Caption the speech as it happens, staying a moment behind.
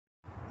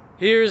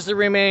Here's the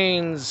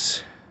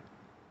remains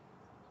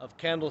of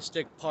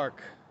Candlestick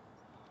Park,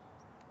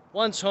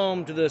 once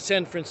home to the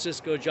San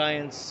Francisco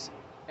Giants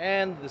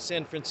and the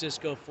San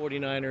Francisco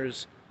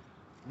 49ers.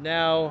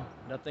 Now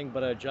nothing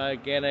but a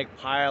gigantic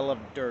pile of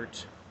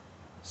dirt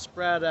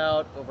spread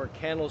out over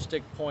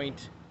Candlestick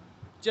Point,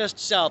 just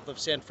south of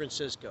San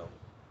Francisco.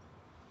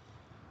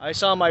 I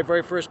saw my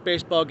very first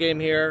baseball game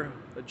here,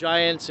 the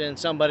Giants and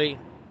somebody,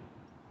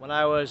 when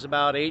I was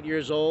about 8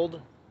 years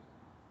old.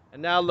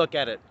 And now look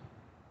at it.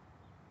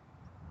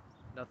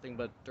 Nothing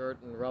but dirt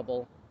and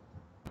rubble.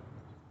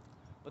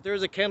 But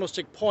there's a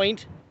Candlestick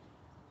Point,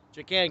 which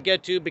you can't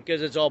get to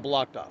because it's all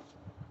blocked off.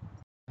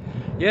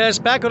 Yes,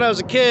 back when I was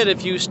a kid,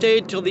 if you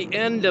stayed till the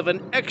end of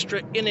an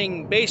extra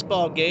inning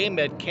baseball game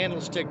at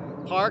Candlestick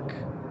Park,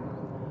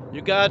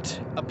 you got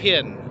a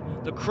pin.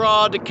 The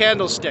Craw to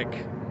Candlestick.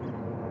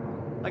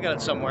 I got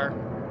it somewhere.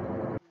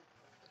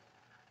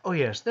 Oh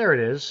yes, there it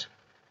is.